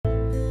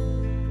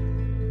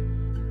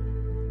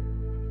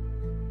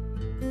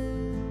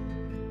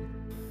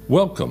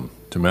Welcome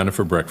to Manna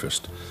for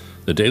Breakfast,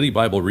 the daily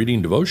Bible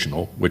reading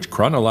devotional which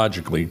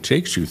chronologically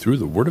takes you through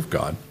the Word of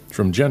God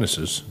from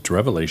Genesis to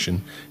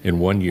Revelation in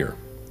 1 year.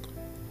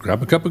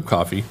 Grab a cup of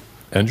coffee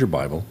and your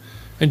Bible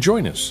and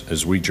join us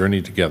as we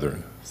journey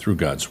together through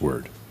God's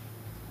Word.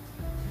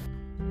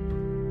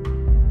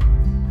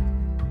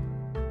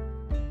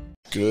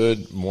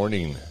 Good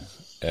morning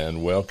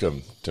and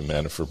welcome to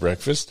Manna for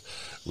Breakfast.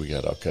 We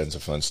got all kinds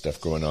of fun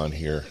stuff going on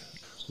here.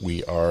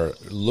 We are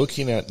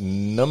looking at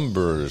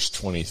Numbers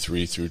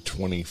 23 through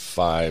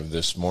 25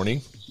 this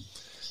morning,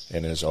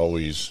 and as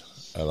always,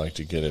 I like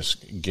to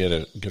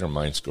get our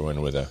minds going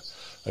with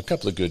a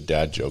couple of good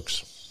dad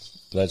jokes.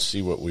 Let's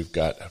see what we've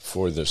got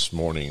for this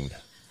morning.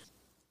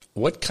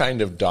 What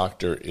kind of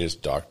doctor is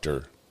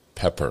Dr.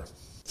 Pepper?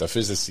 The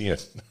physician.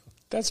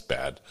 That's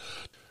bad.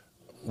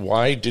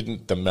 Why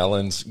didn't the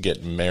melons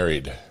get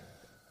married?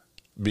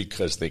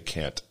 Because they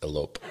can't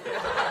elope.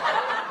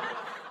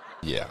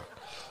 Yeah.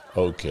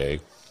 Okay.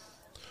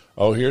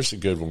 Oh, here's a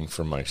good one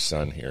from my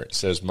son here. It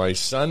says, my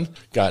son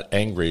got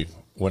angry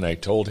when I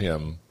told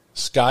him,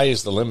 sky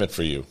is the limit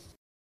for you.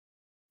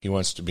 He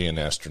wants to be an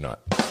astronaut.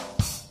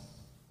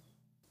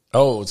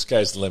 Oh,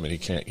 sky's the limit.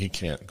 He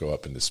can't go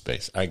up into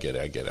space. I get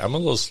it. I'm a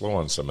little slow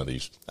on some of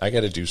these. I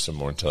got to do some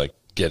more until I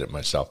get it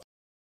myself.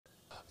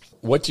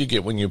 What do you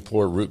get when you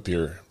pour root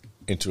beer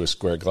into a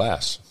square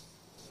glass?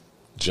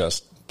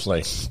 Just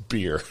plain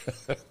beer.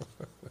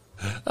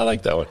 I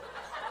like that one.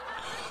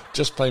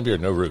 Just plain beer,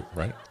 no root,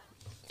 right?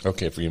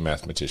 Okay, for you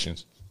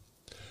mathematicians.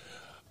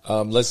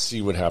 Let's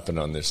see what happened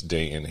on this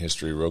day in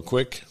history real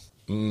quick.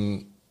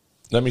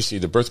 Let me see.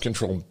 The birth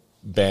control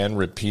ban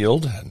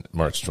repealed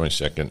March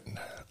 22nd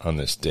on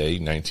this day,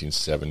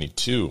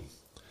 1972.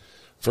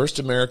 First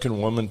American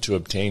woman to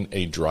obtain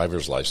a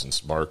driver's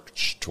license,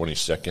 March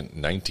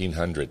 22nd,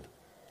 1900.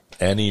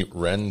 Annie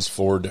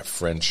Ransford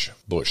French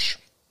Bush,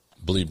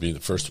 believed to be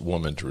the first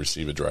woman to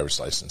receive a driver's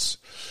license.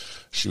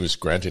 She was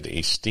granted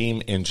a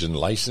steam engine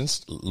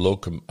license,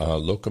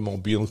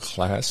 locomobile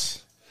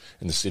class,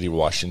 in the city of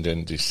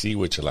Washington, D.C.,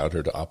 which allowed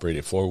her to operate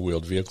a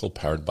four-wheeled vehicle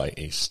powered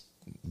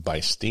by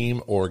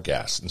steam or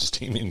gas. And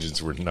steam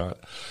engines were not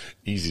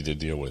easy to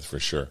deal with, for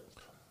sure.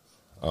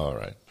 All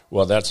right.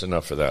 Well, that's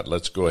enough for that.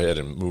 Let's go ahead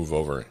and move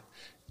over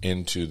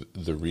into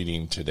the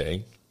reading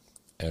today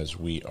as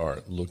we are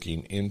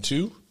looking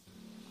into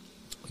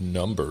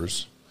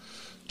Numbers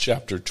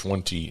chapter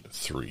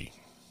 23.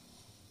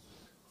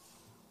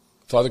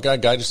 Father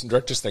God, guide us and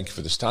direct us. Thank you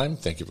for this time.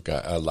 Thank you for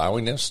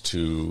allowing us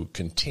to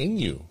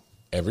continue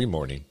every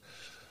morning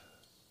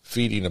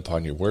feeding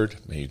upon your word.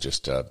 May you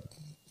just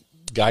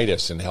guide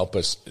us and help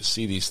us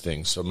see these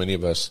things. So many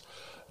of us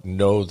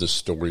know the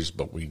stories,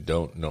 but we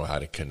don't know how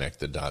to connect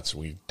the dots.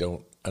 We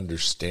don't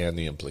understand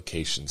the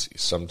implications,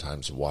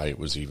 sometimes why it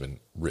was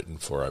even written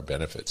for our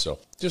benefit. So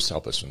just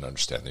help us and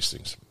understand these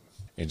things.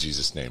 In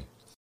Jesus' name.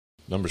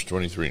 Numbers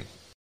 23.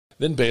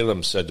 Then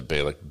Balaam said to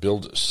Balak,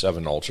 build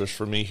 7 altars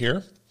for me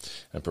here,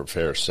 and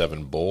prepare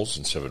 7 bulls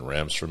and 7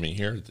 rams for me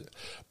here.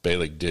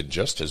 Balak did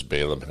just as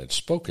Balaam had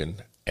spoken,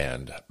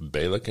 and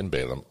Balak and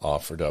Balaam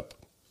offered up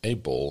a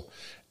bull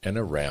and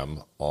a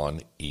ram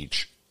on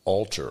each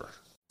altar.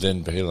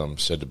 Then Balaam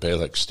said to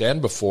Balak,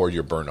 stand before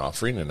your burnt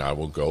offering, and I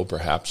will go.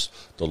 Perhaps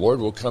the Lord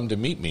will come to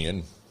meet me,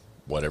 and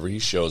whatever he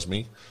shows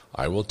me,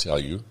 I will tell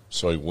you.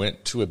 So he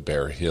went to a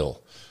bare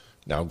hill.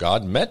 Now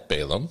God met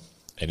Balaam,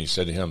 and he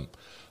said to him,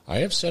 I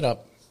have set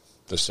up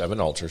the 7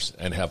 altars,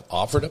 and have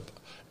offered up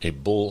a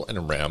bull and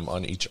a ram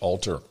on each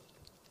altar.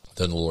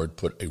 Then the Lord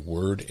put a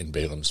word in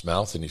Balaam's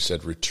mouth, and he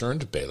said, return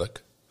to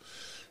Balak,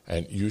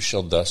 and you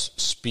shall thus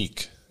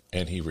speak.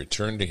 And he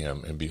returned to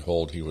him, and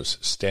behold, he was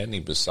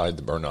standing beside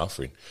the burnt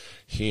offering,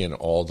 he and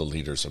all the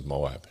leaders of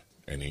Moab.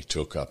 And he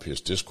took up his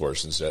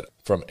discourse and said,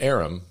 from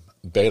Aram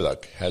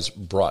Balak has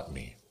brought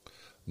me,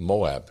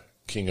 Moab,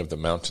 king of the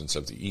mountains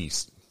of the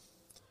east.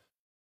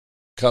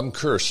 Come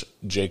curse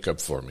Jacob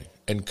for me,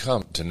 and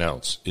come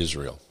denounce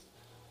Israel.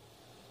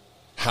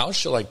 How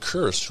shall I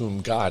curse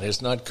whom God has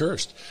not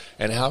cursed?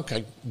 And how can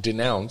I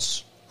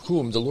denounce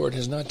whom the Lord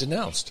has not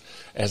denounced?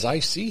 As I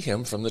see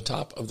him from the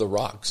top of the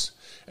rocks,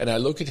 and I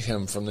look at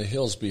him from the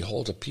hills,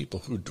 behold, a people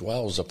who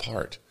dwells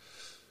apart,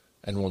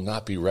 and will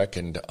not be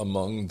reckoned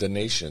among the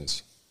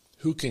nations.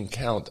 Who can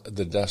count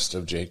the dust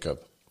of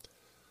Jacob,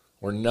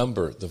 or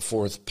number the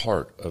 4th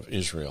part of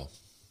Israel?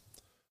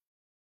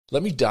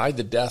 Let me die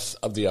the death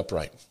of the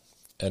upright,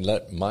 and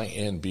let my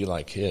end be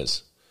like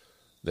his.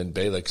 Then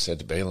Balak said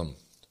to Balaam,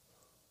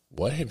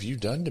 what have you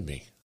done to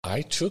me?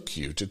 I took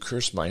you to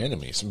curse my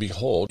enemies, and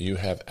behold, you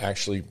have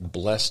actually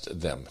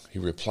blessed them. He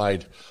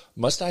replied,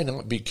 must I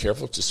not be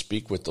careful to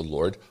speak what the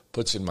Lord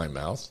puts in my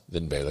mouth?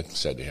 Then Balak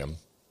said to him,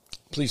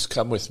 please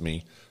come with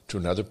me to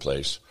another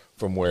place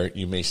from where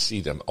you may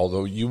see them,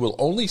 although you will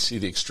only see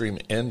the extreme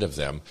end of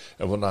them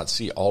and will not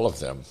see all of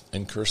them,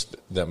 and curse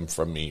them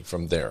from me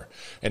from there.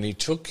 And he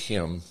took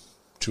him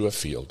to a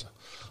field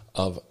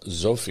of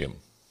Zophim,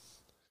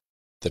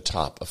 the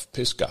top of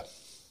Pisgah,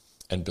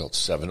 and built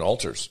 7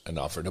 altars, and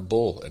offered a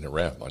bull and a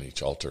ram on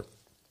each altar.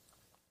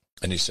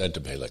 And he said to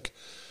Balak,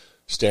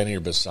 stand here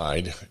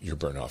beside your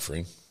burnt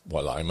offering,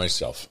 while I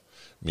myself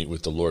meet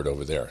with the Lord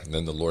over there. And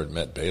then the Lord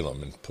met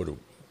Balaam and put a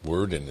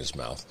word in his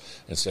mouth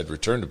and said,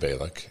 return to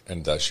Balak,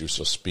 and thus you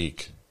shall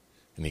speak.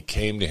 And he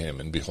came to him,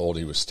 and behold,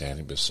 he was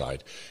standing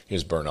beside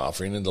his burnt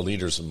offering, and the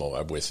leaders of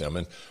Moab with him.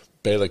 And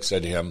Balak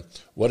said to him,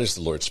 what has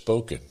the Lord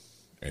spoken?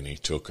 And he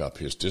took up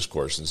his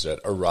discourse and said,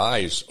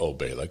 arise, O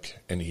Balak,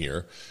 and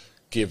hear.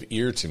 Give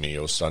ear to me,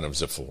 O son of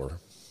Zippor.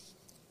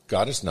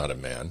 God is not a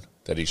man,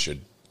 that he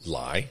should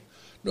lie,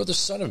 nor the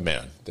son of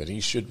man, that he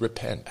should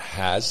repent.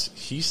 Has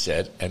he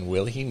said, and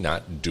will he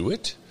not do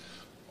it?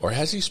 Or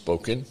has he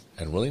spoken,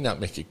 and will he not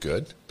make it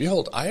good?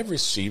 Behold, I have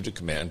received a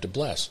command to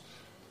bless.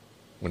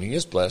 When he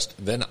is blessed,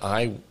 then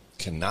I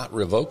cannot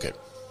revoke it.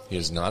 He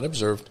has not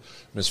observed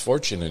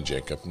misfortune in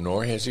Jacob,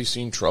 nor has he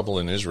seen trouble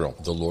in Israel.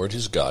 The Lord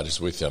his God is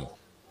with him,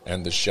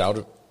 and the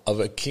shout of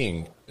a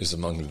king is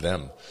among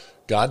them.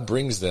 God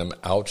brings them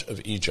out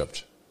of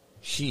Egypt.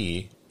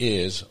 He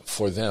is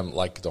for them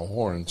like the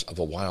horns of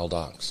a wild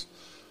ox.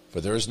 For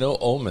there is no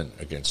omen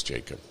against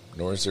Jacob,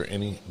 nor is there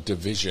any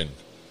division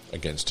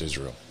against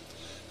Israel.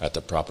 At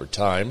the proper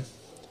time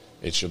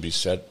it shall be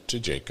said to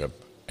Jacob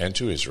and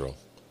to Israel,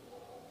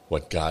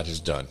 what God has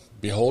done.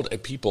 Behold, a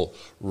people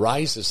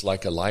rises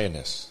like a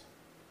lioness,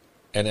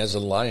 and as a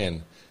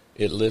lion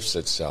it lifts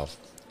itself,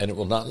 and it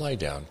will not lie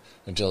down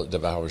until it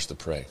devours the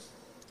prey,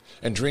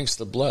 and drinks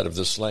the blood of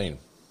the slain.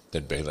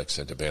 Then Balak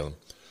said to Balaam,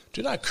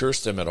 do not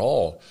curse them at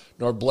all,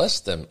 nor bless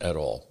them at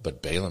all.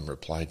 But Balaam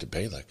replied to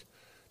Balak,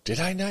 did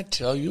I not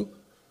tell you,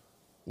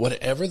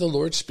 whatever the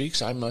Lord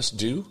speaks I must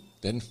do?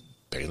 Then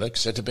Balak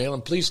said to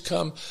Balaam, please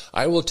come,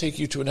 I will take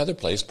you to another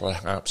place.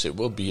 Perhaps it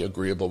will be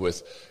agreeable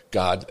with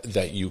God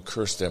that you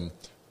curse them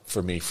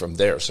for me from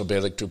there. So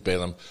Balak took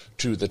Balaam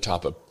to the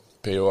top of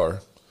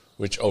Peor,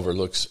 which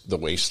overlooks the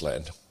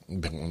wasteland.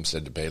 Balaam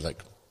said to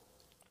Balak,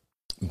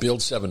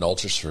 build 7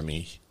 altars for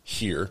me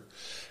here,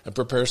 and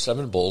prepare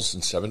 7 bulls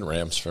and 7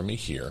 rams for me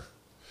here.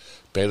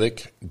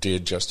 Balak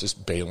did just as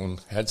Balaam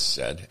had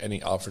said, and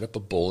he offered up a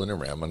bull and a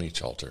ram on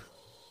each altar.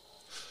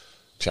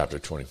 Chapter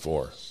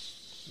 24.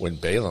 When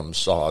Balaam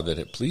saw that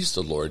it pleased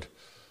the Lord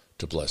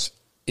to bless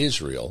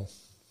Israel,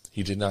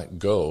 he did not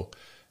go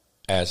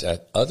as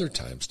at other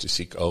times to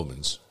seek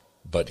omens,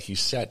 but he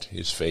set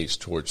his face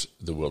towards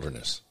the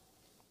wilderness.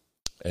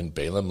 And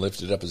Balaam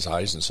lifted up his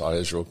eyes and saw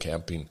Israel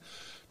camping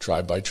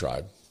tribe by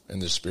tribe,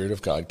 and the Spirit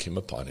of God came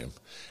upon him.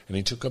 And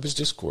he took up his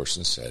discourse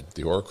and said,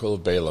 the oracle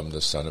of Balaam the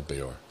son of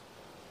Beor,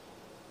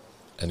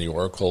 and the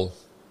oracle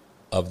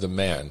of the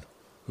man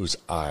whose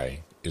eye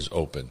is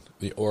open,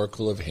 the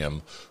oracle of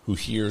him who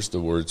hears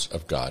the words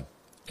of God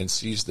and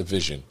sees the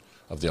vision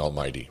of the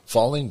Almighty,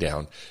 falling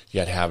down,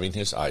 yet having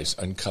his eyes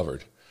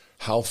uncovered.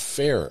 How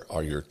fair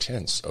are your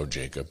tents, O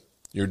Jacob,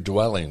 your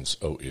dwellings,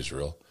 O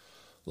Israel,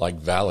 like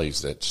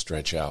valleys that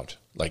stretch out,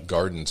 like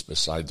gardens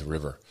beside the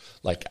river,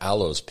 like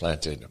aloes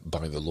planted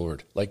by the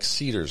Lord, like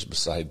cedars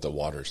beside the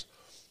waters.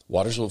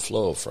 Waters will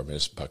flow from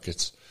his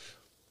buckets,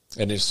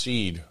 and his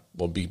seed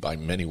will be by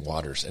many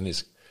waters, and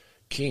his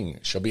king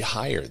shall be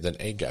higher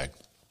than Agag,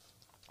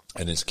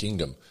 and his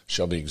kingdom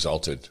shall be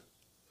exalted.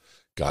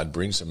 God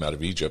brings him out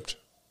of Egypt.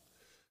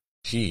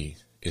 He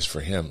is for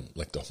him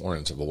like the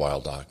horns of a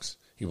wild ox.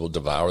 He will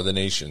devour the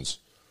nations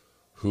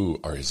who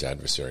are his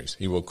adversaries.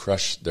 He will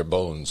crush their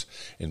bones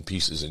in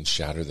pieces and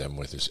shatter them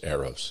with his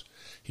arrows.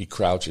 He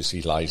crouches,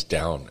 he lies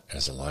down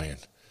as a lion,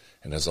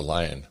 and as a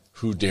lion,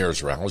 who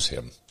dares rouse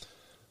him?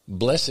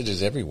 Blessed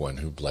is everyone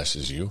who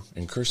blesses you,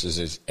 and curses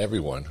is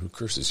everyone who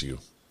curses you.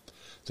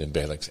 Then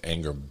Balak's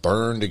anger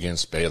burned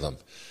against Balaam,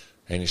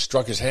 and he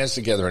struck his hands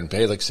together, and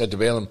Balak said to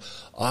Balaam,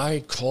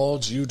 I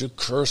called you to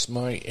curse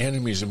my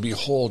enemies, and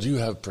behold, you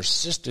have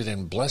persisted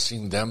in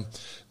blessing them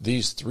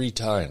these 3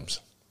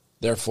 times.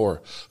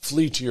 Therefore,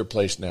 flee to your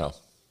place now.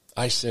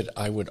 I said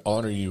I would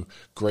honor you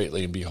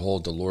greatly, and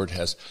behold, the Lord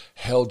has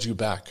held you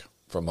back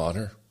from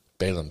honor.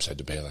 Balaam said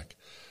to Balak,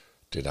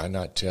 did I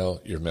not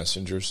tell your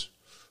messengers,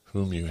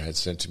 whom you had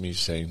sent to me,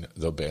 saying,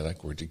 though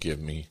Balak were to give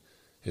me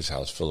his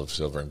house full of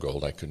silver and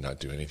gold, I could not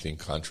do anything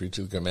contrary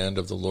to the command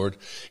of the Lord,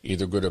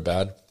 either good or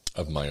bad,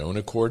 of my own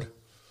accord?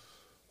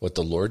 What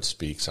the Lord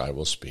speaks, I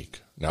will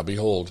speak. Now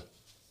behold,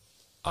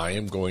 I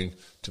am going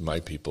to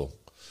my people.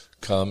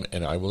 Come,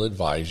 and I will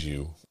advise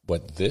you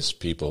what this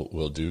people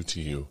will do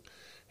to you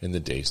in the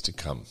days to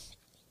come.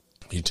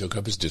 He took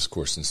up his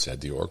discourse and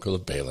said, the oracle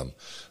of Balaam,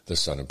 the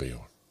son of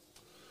Beor,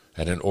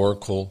 and an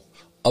oracle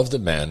of the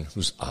man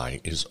whose eye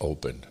is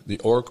open, the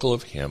oracle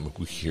of him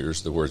who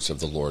hears the words of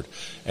the Lord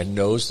and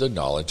knows the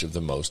knowledge of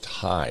the Most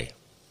High,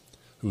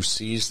 who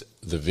sees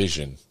the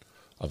vision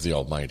of the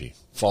Almighty,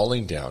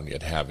 falling down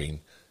yet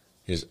having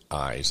his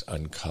eyes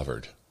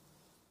uncovered.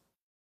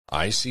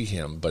 I see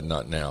him, but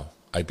not now.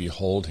 I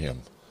behold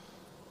him,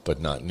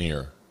 but not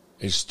near.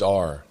 A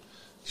star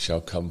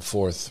shall come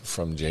forth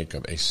from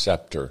Jacob, a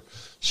scepter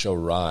shall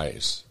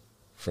rise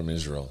from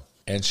Israel,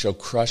 and shall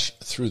crush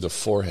through the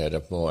forehead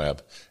of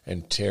Moab,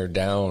 and tear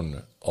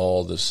down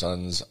all the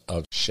sons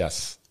of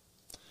Sheth.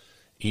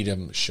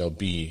 Edom shall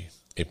be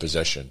a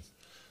possession.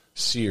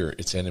 Seir,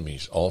 its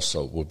enemies,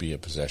 also will be a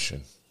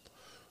possession.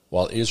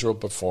 while Israel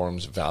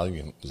performs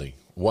valiantly.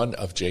 One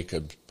of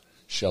Jacob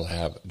shall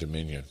have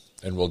dominion,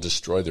 and will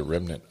destroy the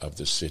remnant of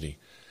the city.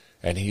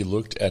 And he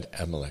looked at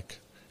Amalek,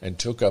 and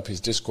took up his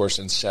discourse,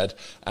 and said,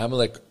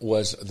 Amalek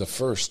was the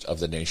first of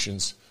the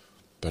nations,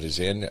 but his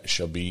end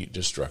shall be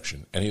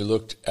destruction. And he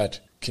looked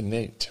at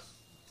Kinate,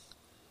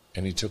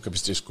 and he took up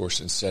his discourse,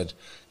 and said,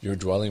 your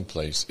dwelling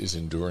place is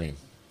enduring,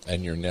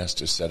 and your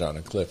nest is set on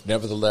a cliff.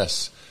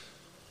 Nevertheless,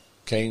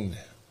 Cain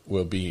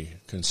will be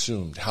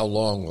consumed. How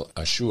long will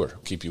Ashur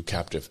keep you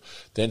captive?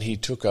 Then he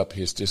took up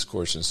his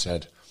discourse and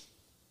said,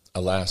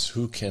 alas,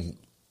 who can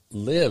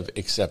live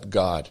except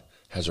God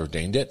has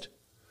ordained it?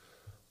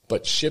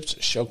 But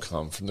ships shall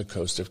come from the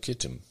coast of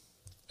Kittim,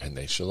 and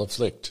they shall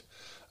afflict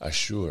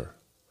Ashur,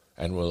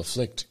 and will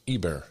afflict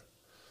Eber.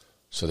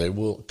 So they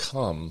will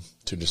come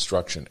to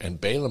destruction.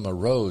 And Balaam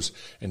arose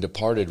and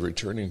departed,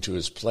 returning to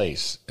his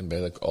place, and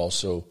Balak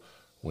also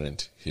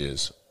went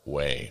his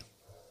way.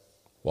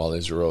 While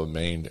Israel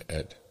remained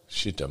at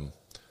Shittim,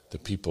 the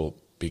people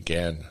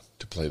began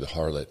to play the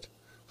harlot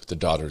with the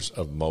daughters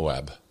of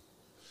Moab.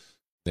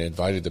 They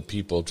invited the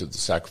people to the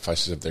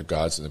sacrifices of their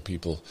gods, and the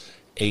people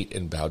ate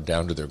and bowed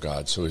down to their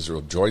gods. So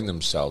Israel joined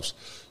themselves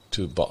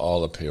to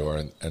Baal of Peor,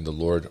 and the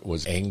Lord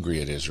was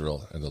angry at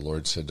Israel. And the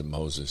Lord said to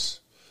Moses,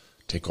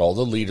 take all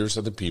the leaders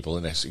of the people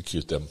and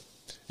execute them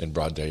in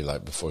broad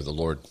daylight before the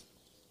Lord,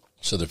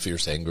 so the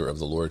fierce anger of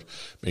the Lord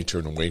may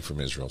turn away from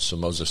Israel. So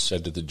Moses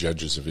said to the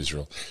judges of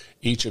Israel,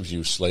 each of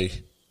you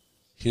slay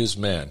his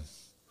man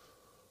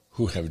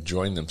who have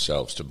joined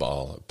themselves to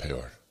Baal of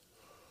Peor.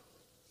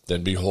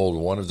 Then behold,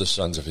 one of the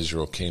sons of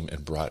Israel came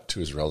and brought to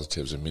his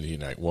relatives a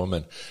Midianite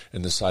woman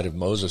in the sight of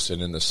Moses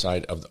and in the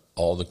sight of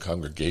all the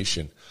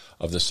congregation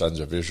of the sons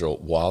of Israel,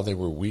 while they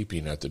were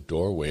weeping at the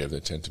doorway of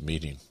the tent of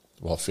meeting.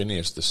 While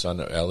Phinehas, the son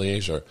of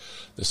Eleazar,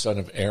 the son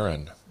of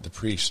Aaron, the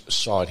priest,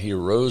 saw it, he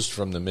arose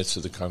from the midst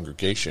of the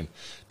congregation,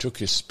 took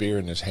his spear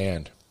in his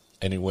hand,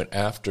 and he went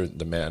after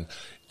the man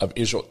of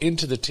Israel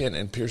into the tent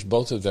and pierced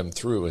both of them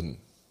through, and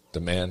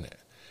the man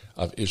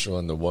of Israel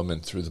and the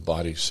woman through the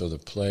body. So the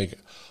plague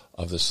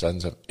of the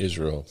sons of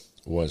Israel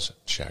was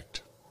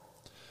checked.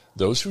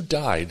 Those who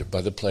died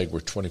by the plague were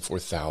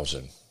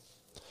 24,000.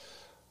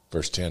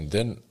 Verse 10,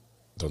 then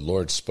the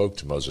Lord spoke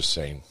to Moses,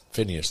 saying,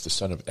 Phinehas, the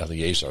son of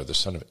Eleazar, the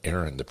son of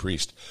Aaron, the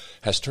priest,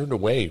 has turned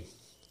away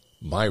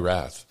my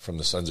wrath from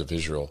the sons of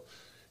Israel,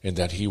 in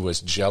that he was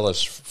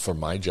jealous for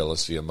my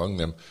jealousy among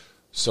them,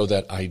 so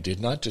that I did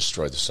not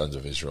destroy the sons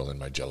of Israel in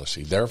my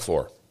jealousy.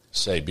 Therefore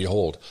say,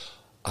 behold,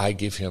 I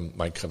give him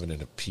my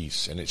covenant of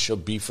peace, and it shall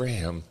be for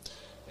him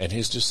and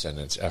his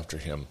descendants after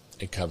him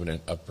a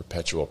covenant of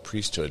perpetual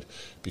priesthood,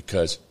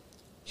 because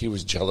he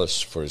was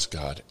jealous for his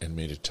God and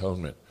made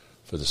atonement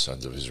for the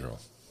sons of Israel.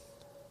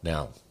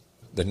 Now,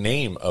 the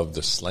name of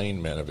the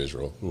slain man of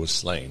Israel, who was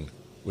slain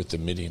with the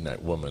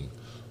Midianite woman,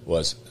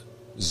 was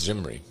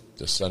Zimri,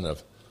 the son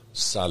of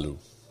Salu,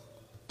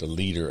 the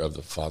leader of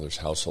the father's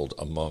household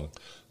among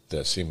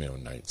the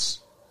Simeonites.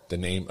 The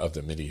name of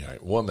the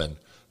Midianite woman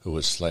who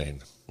was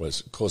slain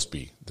was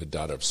Cosbi, the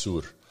daughter of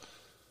Sur,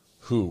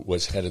 who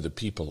was head of the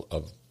people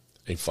of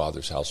a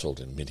father's household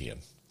in Midian.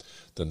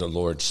 Then the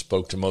Lord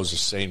spoke to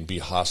Moses, saying, be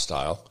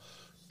hostile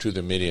to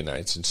the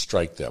Midianites and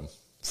strike them,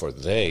 for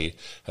they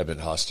have been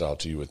hostile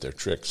to you with their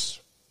tricks,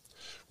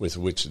 with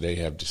which they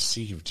have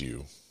deceived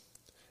you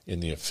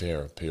in the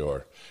affair of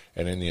Peor,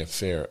 and in the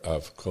affair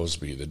of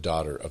Cosbi, the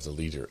daughter of the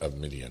leader of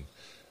Midian,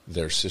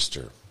 their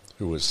sister,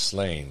 who was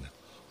slain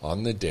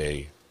on the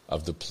day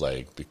of the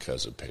plague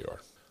because of Peor.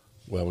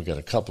 Well, we got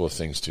a couple of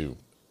things to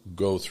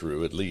go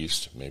through, at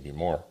least, maybe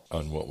more,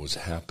 on what was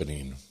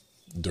happening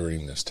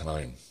during this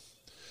time.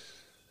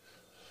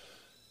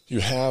 You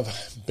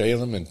have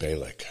Balaam and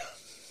Balak.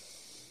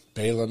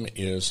 Balaam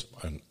is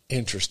an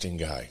interesting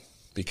guy,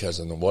 because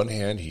on the one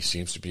hand, he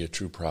seems to be a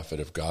true prophet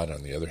of God.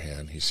 On the other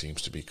hand, he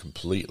seems to be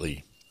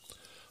completely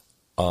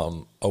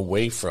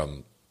away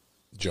from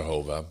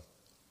Jehovah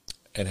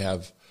and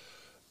have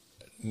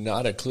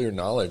not a clear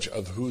knowledge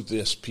of who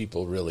this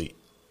people really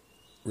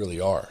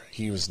are.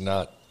 He was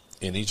not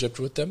in Egypt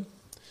with them.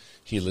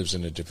 He lives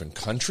in a different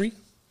country.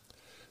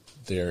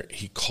 There,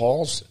 he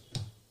calls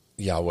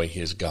Yahweh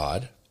his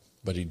God,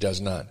 but he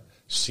does not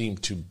seem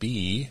to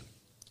be,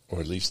 or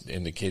at least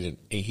indicated,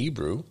 a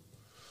Hebrew.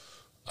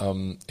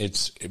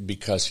 It's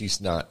because he's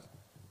not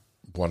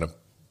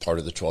part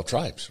of the 12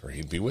 tribes, or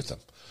he'd be with them.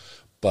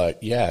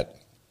 But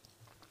yet,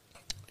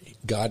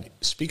 God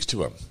speaks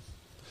to him.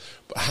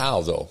 But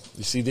how, though?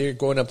 You see, they're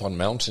going up on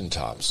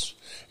mountaintops,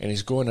 and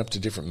he's going up to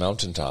different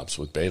mountaintops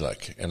with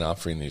Balak and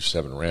offering these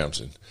 7 rams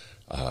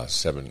and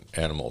 7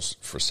 animals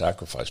for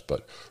sacrifice.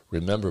 But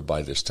remember,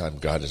 by this time,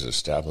 God has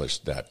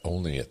established that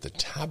only at the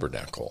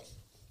tabernacle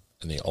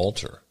and the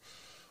altar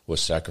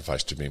was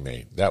sacrifice to be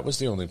made. That was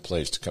the only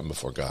place to come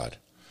before God.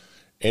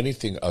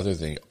 Anything other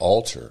than the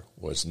altar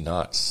was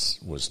not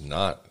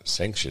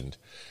sanctioned,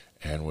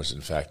 and was in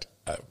fact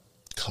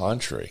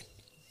contrary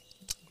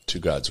to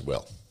God's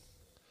will.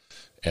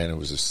 And it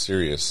was a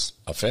serious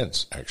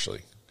offense,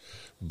 actually.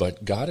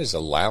 But God is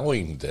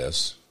allowing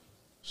this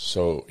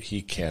so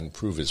he can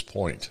prove his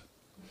point.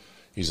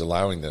 He's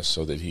allowing this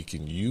so that he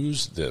can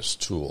use this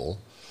tool,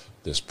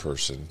 this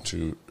person,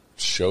 to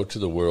show to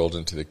the world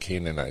and to the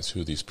Canaanites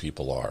who these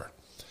people are.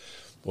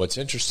 What's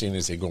interesting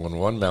is they go on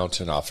one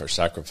mountain, offer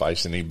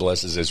sacrifice, and he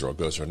blesses Israel.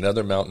 Goes to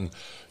another mountain,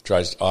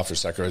 tries to offer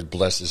sacrifice,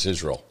 blesses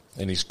Israel.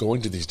 And he's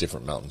going to these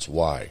different mountains.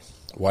 Why?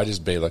 Why does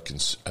Balak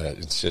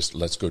insist,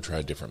 let's go try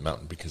a different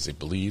mountain? Because they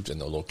believed in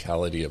the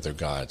locality of their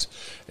gods.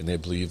 And they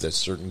believed that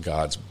certain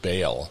gods,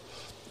 Baal,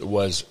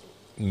 was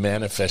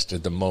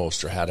manifested the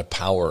most or had a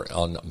power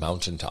on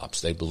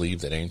mountaintops. They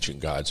believed that ancient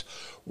gods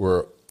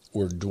were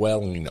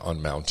dwelling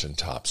on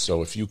mountaintops.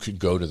 So if you could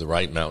go to the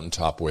right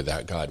mountaintop where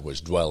that God was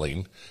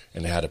dwelling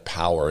and had a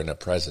power and a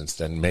presence,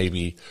 then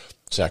maybe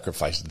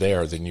sacrifice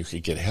there, then you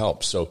could get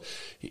help. So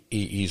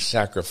he's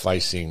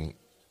sacrificing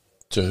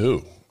to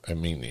who? I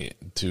mean,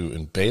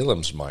 in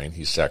Balaam's mind,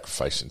 he's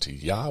sacrificing to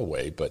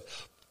Yahweh, but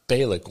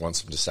Balak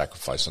wants him to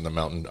sacrifice on the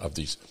mountain of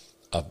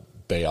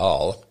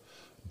Baal,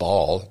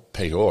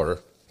 Peor.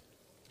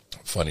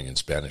 Funny, in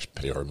Spanish,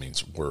 Peor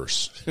means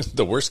worse.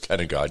 The worst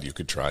kind of God you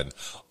could try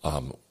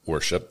and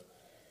worship.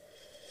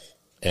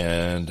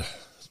 And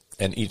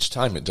each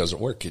time it doesn't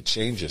work. It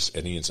changes,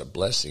 and he ends up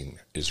blessing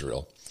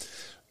Israel,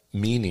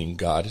 meaning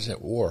God is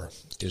at war.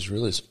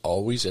 Israel is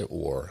always at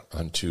war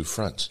on two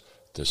fronts,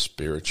 the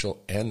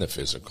spiritual and the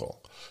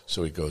physical.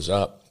 So he goes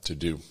up to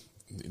do,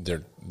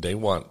 they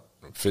want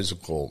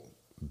physical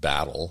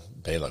battle.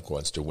 Balak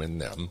wants to win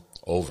them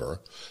over,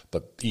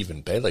 but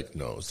even Balak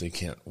knows they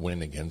can't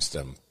win against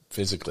them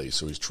physically,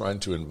 so he's trying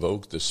to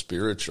invoke the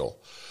spiritual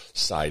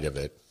side of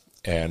it,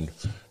 and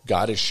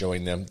God is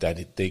showing them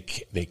that they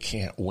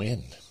can't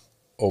win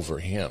over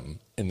him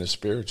in the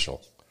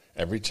spiritual.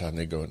 Every time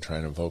they go and try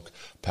and invoke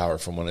power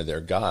from one of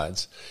their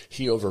gods,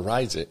 he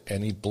overrides it,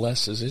 and he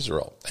blesses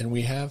Israel. And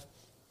we have,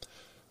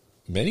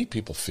 many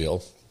people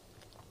feel,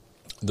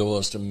 the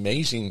most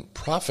amazing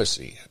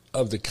prophecy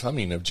of the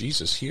coming of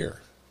Jesus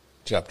here,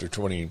 chapter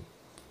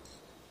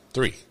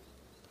 23,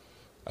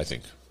 I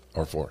think,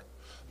 or 4.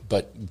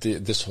 But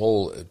this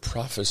whole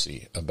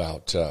prophecy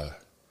about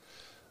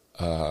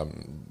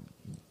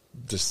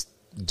this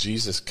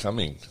Jesus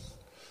coming,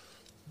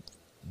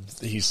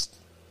 he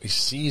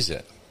sees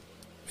it.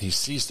 He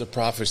sees the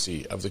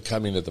prophecy of the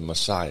coming of the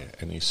Messiah,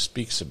 and he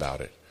speaks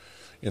about it.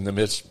 In the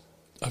midst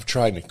of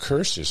trying to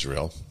curse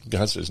Israel,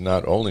 God says,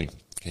 not only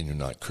can you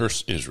not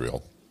curse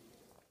Israel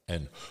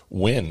and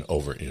win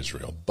over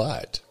Israel,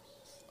 but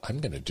I'm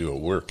going to do a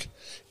work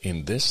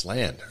in this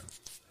land.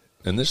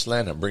 In this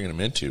land I'm bringing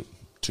them into,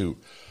 to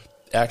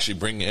actually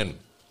bring in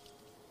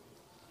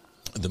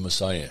the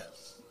Messiah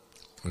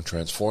and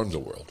transform the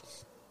world.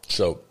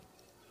 So,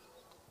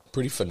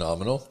 pretty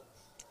phenomenal.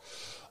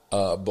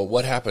 But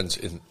what happens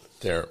in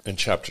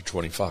chapter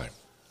 25?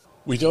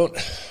 We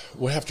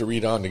have to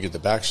read on to get the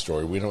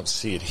backstory. We don't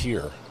see it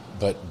here.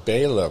 But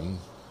Balaam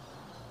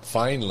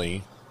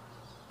finally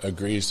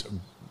agrees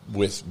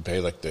with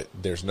Balak that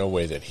there's no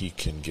way that he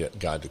can get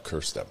God to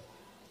curse them.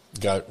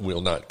 God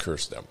will not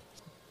curse them.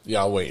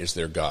 Yahweh is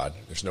their God.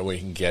 There's no way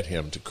he can get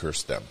him to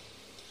curse them.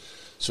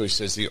 So he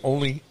says the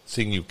only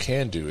thing you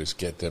can do is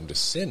get them to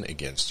sin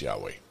against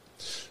Yahweh.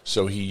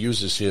 So he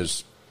uses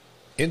his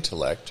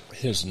intellect,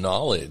 his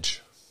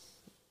knowledge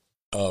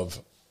of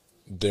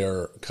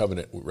their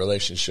covenant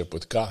relationship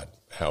with God.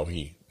 How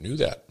he knew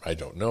that, I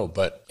don't know,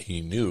 but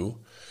he knew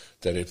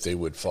that if they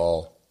would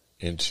fall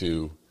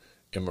into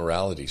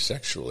immorality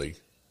sexually,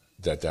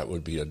 that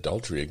would be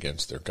adultery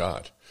against their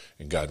God,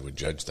 and God would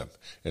judge them.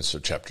 And so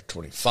chapter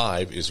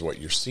 25 is what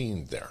you're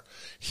seeing there.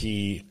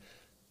 He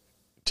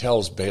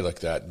tells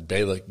Balak that.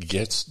 Balak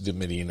gets the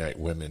Midianite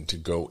women to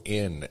go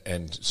in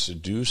and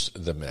seduce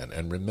the men.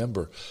 And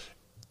remember,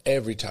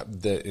 every time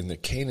in the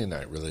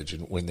Canaanite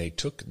religion, when they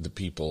took the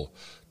people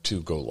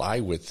to go lie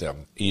with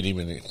them, it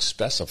even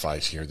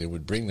specifies here, they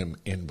would bring them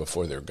in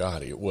before their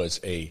God.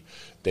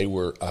 They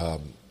were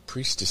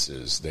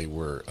priestesses. They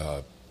were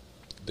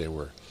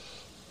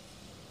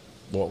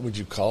what would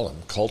you call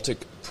them? Cultic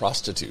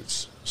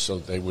prostitutes. So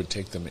they would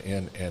take them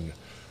in and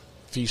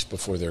feast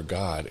before their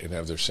God and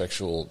have their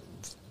sexual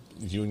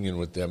union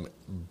with them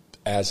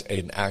as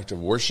an act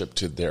of worship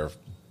to their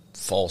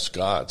false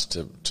gods,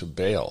 to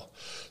Baal.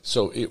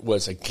 So it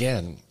was,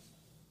 again,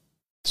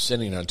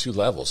 sinning on two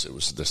levels. It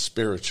was the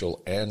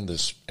spiritual and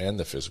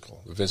the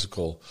physical. The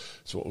physical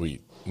is what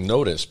we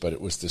notice, but it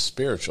was the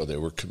spiritual. They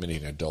were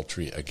committing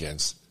adultery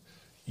against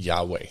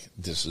Yahweh.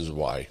 This is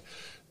why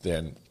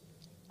then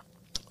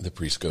the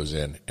priest goes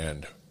in,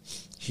 and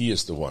he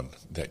is the one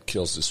that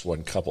kills this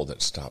one couple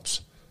that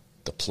stops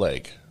the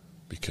plague,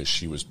 because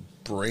she was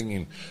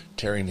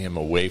tearing him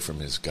away from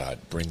his God,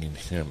 bringing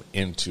him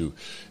into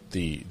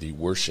the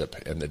worship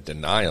and the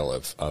denial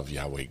of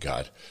Yahweh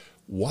God,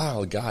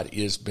 while God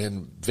has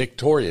been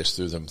victorious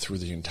through them through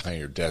the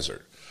entire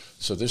desert.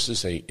 So this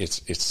is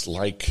it's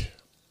like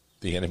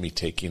the enemy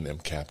taking them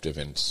captive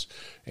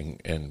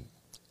and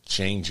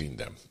changing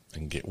them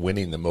and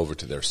winning them over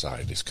to their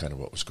side is kind of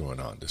what was going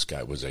on. This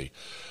guy was a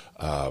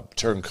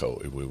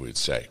turncoat, we would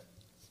say,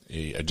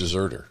 a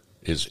deserter.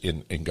 Is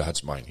in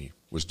God's mind, he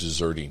was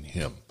deserting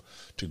him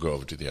to go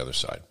over to the other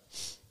side.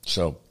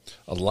 So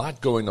a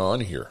lot going on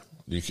here.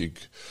 You could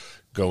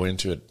go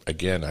into it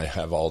again. I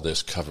have all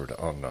this covered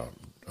on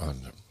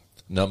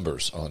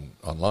numbers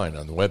online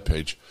on the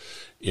webpage,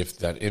 if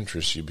that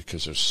interests you,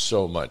 because there's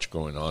so much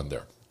going on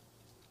there.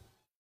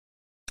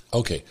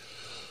 Okay,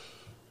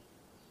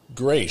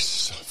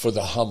 Grace for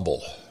the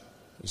Humble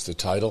is the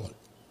title.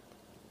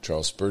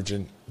 Charles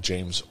Spurgeon,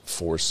 James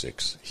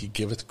 4:6. He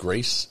giveth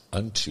grace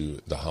unto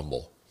the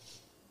humble.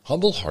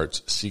 Humble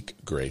hearts seek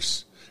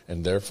grace,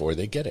 and therefore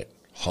they get it.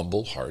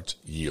 Humble hearts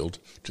yield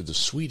to the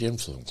sweet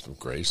influence of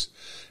grace,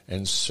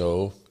 and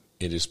so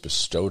it is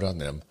bestowed on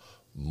them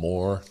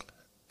more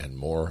and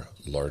more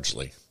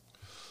largely.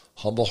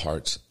 Humble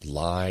hearts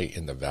lie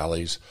in the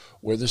valleys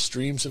where the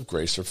streams of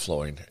grace are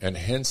flowing, and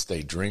hence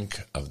they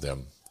drink of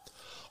them.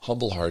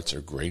 Humble hearts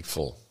are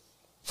grateful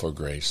for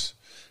grace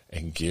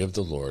and give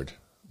the Lord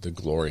the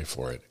glory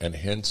for it, and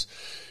hence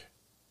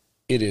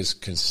it is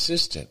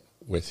consistent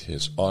with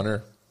his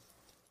honor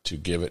to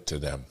give it to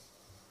them.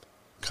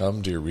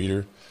 Come, dear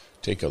reader,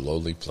 take a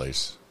lowly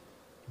place.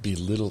 Be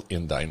little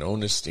in thine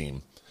own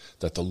esteem,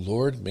 that the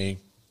Lord may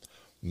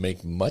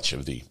make much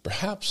of thee.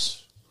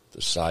 Perhaps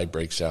the sigh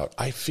breaks out,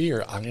 I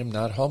fear I am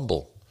not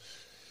humble.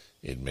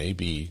 It may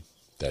be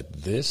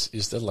that this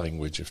is the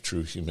language of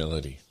true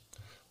humility.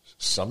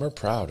 Some are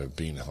proud of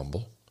being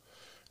humble,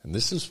 and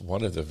this is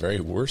one of the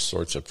very worst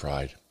sorts of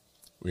pride.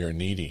 We are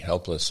needy,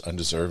 helpless,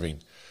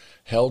 undeserving,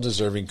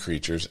 hell-deserving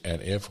creatures,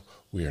 and if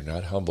we are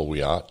not humble,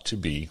 we ought to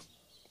be.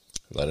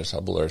 Let us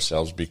humble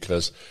ourselves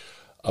because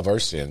of our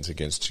sins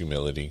against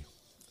humility,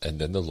 and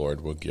then the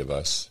Lord will give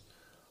us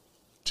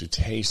to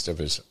taste of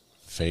his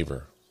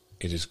favor.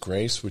 It is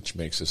grace which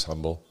makes us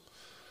humble,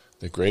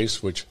 the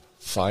grace which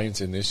finds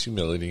in this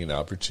humility an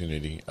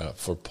opportunity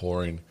for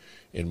pouring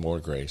in more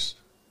grace.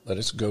 Let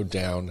us go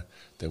down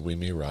that we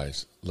may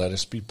rise. Let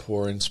us be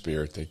poor in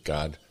spirit that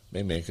God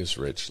may make us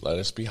rich. Let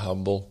us be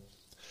humble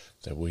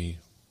that we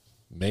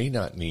may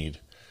not need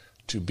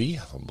to be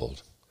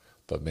humbled,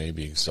 but may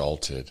be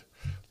exalted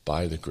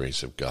by the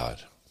grace of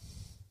God.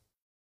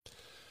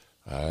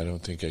 I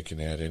don't think I can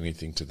add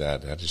anything to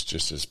that. That is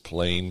just as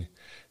plain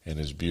and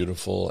as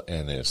beautiful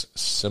and as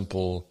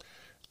simple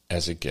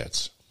as it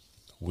gets.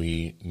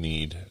 We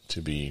need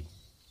to be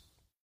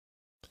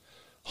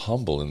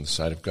humble in the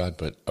sight of God,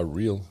 but a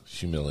real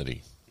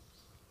humility.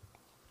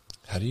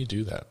 How do you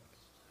do that?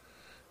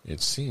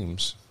 It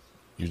seems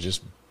you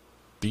just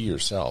be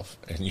yourself,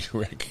 and you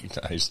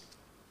recognize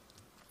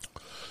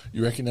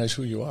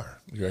who you are.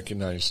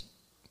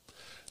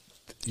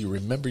 You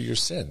remember your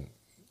sin,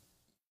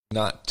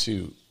 not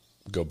to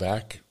go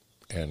back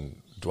and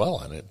dwell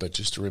on it, but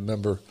just to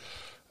remember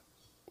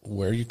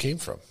where you came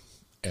from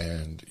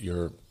and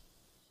your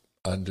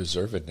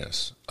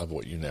undeservedness of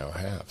what you now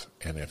have.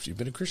 And if you've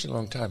been a Christian a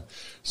long time,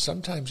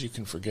 sometimes you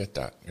can forget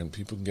that, and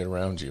people can get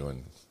around you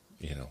and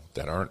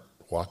that aren't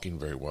walking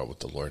very well with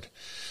the Lord,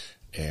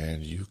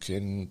 and you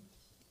can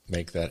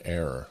make that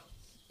error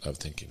of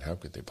thinking, how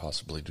could they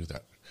possibly do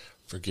that,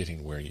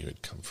 forgetting where you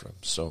had come from.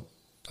 So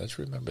let's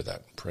remember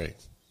that and pray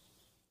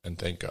and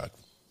thank God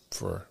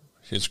for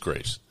his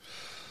grace.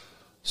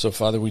 So,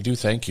 Father, we do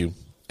thank you,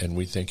 and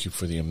we thank you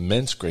for the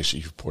immense grace that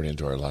you've poured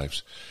into our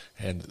lives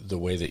and the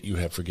way that you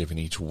have forgiven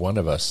each one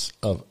of us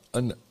of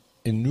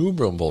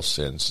innumerable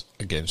sins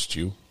against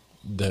you,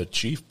 the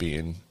chief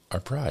being our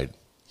pride.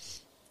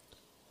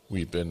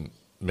 We've been,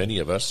 many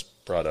of us,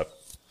 brought up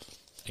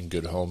in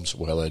good homes,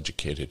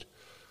 well-educated,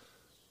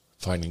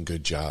 finding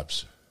good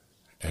jobs,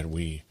 and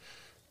we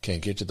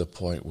can't get to the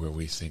point where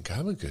we think,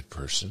 I'm a good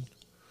person.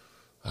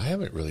 I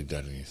haven't really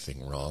done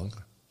anything wrong.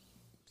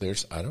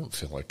 I don't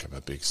feel like I'm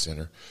a big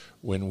sinner.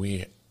 When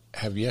we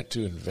have yet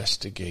to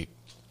investigate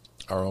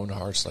our own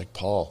hearts, like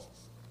Paul.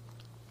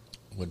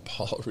 When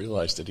Paul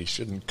realized that he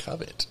shouldn't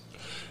covet.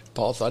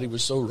 Paul thought he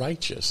was so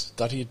righteous,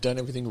 thought he had done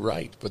everything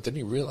right, but then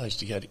he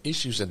realized he had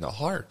issues in the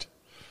heart.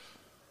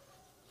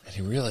 And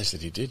he realized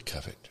that he did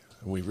covet.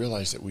 And we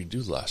realize that we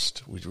do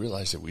lust. We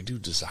realize that we do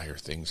desire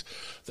things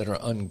that are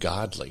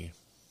ungodly.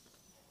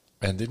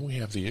 And then we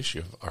have the issue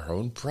of our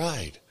own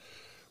pride.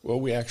 Well,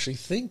 we actually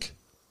think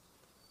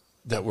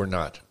that we're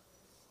not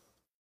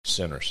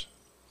sinners.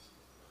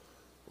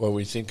 Well,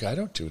 we think I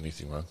don't do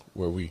anything wrong,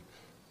 where we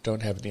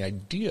don't have any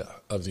idea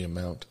of the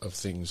amount of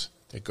things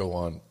that go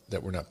on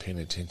that we're not paying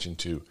attention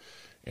to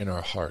in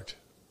our heart,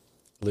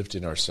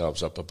 lifting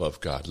ourselves up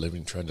above God,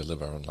 trying to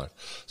live our own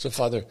life. So,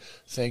 Father,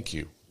 thank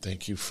you.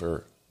 Thank you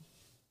for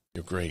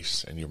your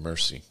grace and your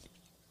mercy.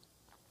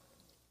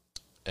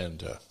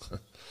 And,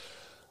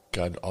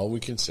 God, all we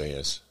can say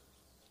is,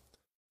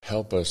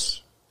 help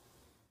us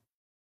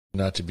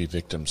not to be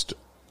victims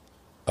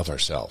of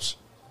ourselves,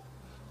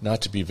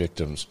 not to be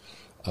victims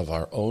of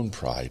our own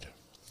pride,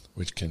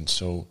 which can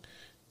so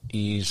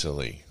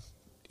easily,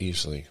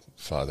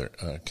 Father,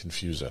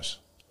 confuse us,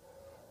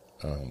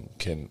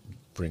 can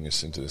bring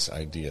us into this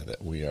idea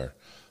that we are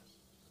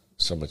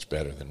so much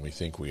better than we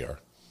think we are.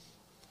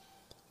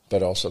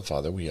 But also,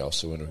 Father, we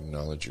also want to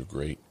acknowledge your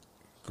great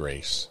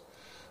grace.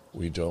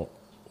 We don't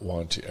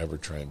want to ever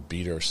try and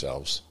beat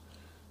ourselves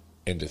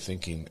into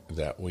thinking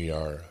that we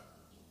are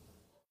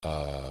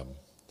I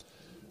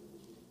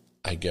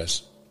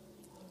guess,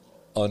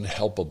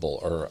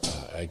 unhelpable, or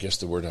I guess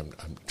the word I'm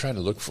trying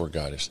to look for,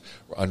 God, is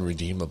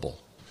unredeemable,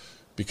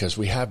 because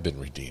we have been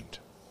redeemed.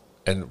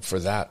 And for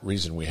that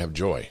reason, we have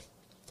joy.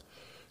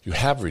 You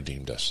have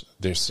redeemed us.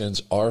 Their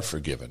sins are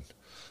forgiven.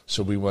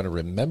 So we want to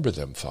remember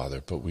them,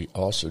 Father, but we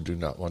also do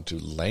not want to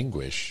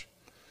languish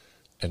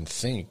and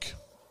think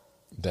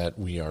that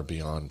we are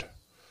beyond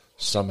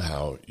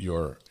somehow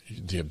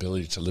the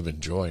ability to live in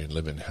joy and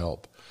live in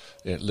health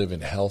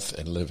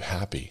and live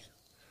happy.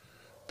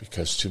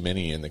 Because too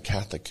many in the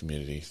Catholic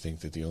community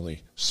think that the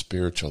only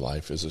spiritual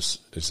life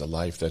is a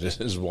life that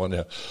is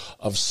one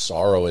of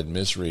sorrow and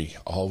misery,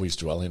 always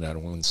dwelling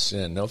on one's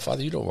sin. No,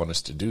 Father, you don't want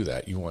us to do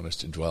that. You want us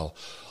to dwell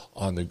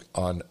on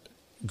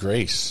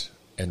grace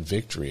and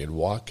victory and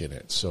walk in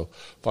it. So,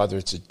 Father,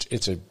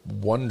 it's a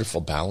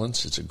wonderful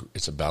balance.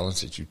 It's a balance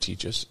that you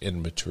teach us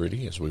in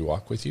maturity as we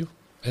walk with you,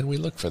 and we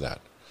look for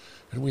that,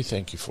 and we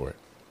thank you for it.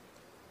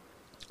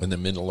 In the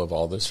middle of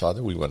all this,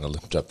 Father, we want to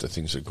lift up the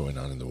things that are going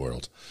on in the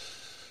world,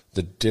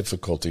 the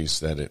difficulties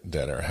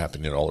that are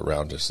happening all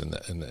around us, and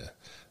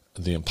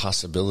the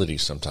impossibility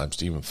sometimes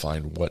to even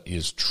find what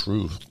is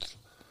truth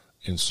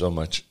in so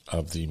much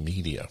of the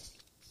media.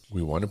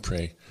 We want to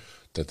pray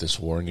that this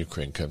war in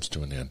Ukraine comes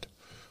to an end.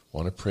 I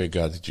want to pray,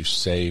 God, that you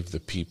save the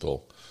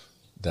people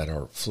that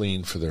are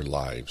fleeing for their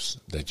lives,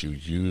 that you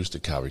use the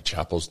Calvary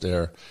chapels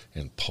there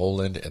in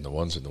Poland and the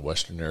ones in the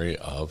western area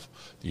of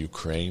the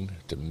Ukraine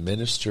to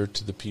minister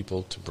to the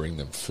people, to bring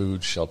them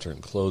food, shelter,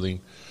 and clothing.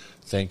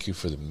 Thank you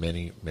for the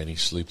many, many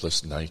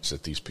sleepless nights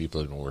that these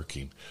people have been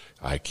working.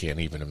 I can't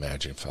even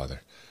imagine,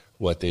 Father,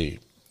 what they're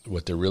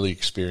really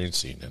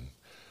experiencing. And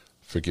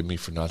forgive me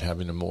for not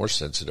having a more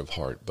sensitive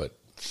heart, but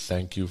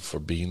thank you for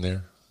being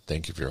there.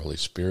 Thank you for your Holy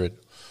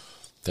Spirit.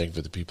 Thank you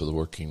for the people that are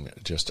working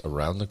just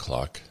around the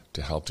clock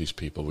to help these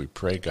people. We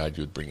pray, God,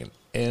 you would bring an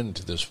end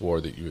to this war,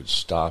 that you would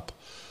stop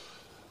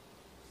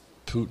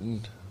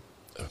Putin,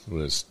 who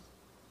has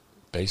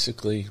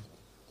basically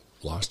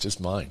lost his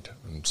mind.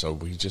 And so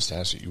we just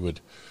ask that you would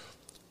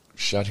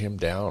shut him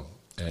down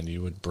and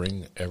you would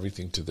bring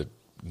everything to the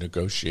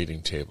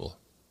negotiating table.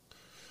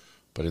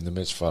 But in the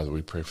midst, Father,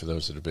 we pray for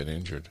those that have been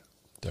injured,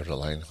 that are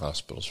lying in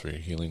hospitals, for your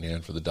healing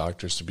hand, for the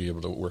doctors to be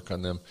able to work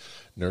on them,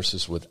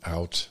 nurses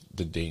without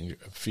the danger,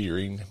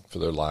 fearing for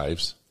their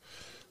lives,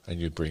 and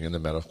you'd bring in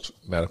the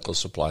medical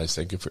supplies.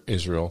 Thank you for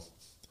Israel,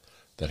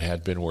 that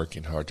had been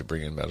working hard to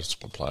bring in medical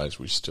supplies.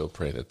 We still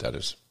pray that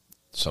is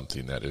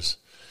something that is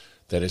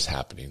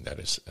happening, that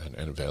is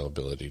an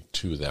availability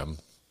to them.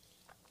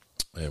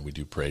 And we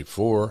do pray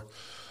for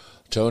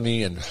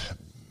Tony and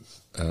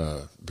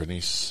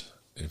Bernice,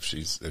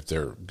 if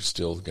they're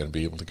still going to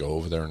be able to go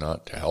over there or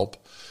not, to help.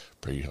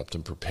 Pray you help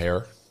them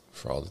prepare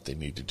for all that they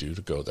need to do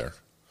to go there,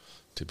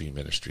 to be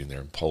ministering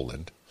there in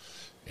Poland.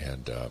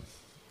 And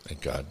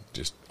God,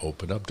 just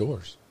open up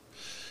doors.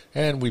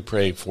 And we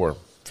pray for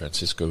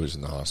Francisco, who's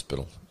in the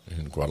hospital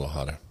in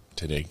Guadalajara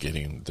today,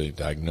 getting the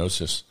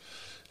diagnosis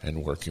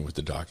and working with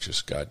the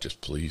doctors. God,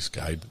 just please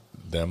guide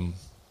them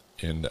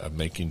in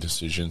making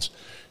decisions.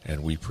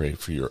 And we pray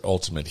for your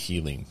ultimate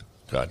healing,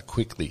 God,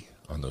 quickly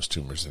on those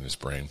tumors in his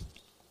brain.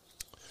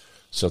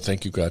 So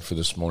thank you, God, for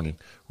this morning.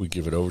 We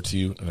give it over to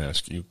you and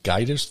ask you,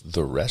 guide us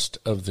the rest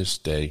of this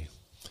day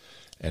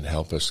and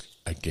help us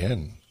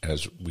again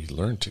as we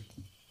learn to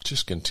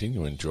just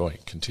continue enjoying,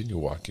 continue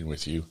walking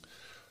with you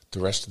the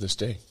rest of this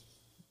day,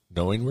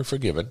 knowing we're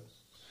forgiven,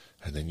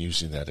 and then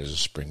using that as a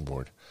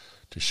springboard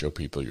to show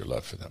people your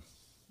love for them.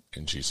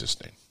 In Jesus'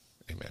 name,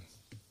 amen.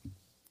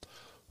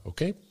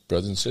 Okay,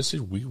 brothers and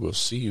sisters, we will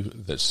see you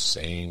the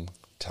same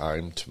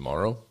time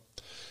tomorrow.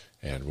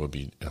 And we'll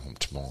be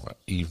tomorrow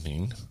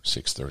evening,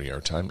 6:30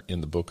 our time,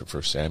 in the book of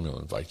 1 Samuel.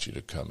 I invite you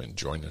to come and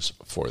join us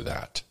for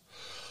that.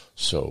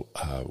 So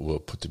we'll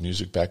put the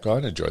music back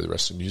on. Enjoy the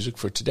rest of the music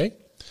for today.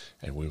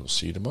 And we will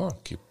see you tomorrow.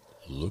 Keep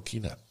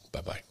looking up.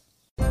 Bye-bye.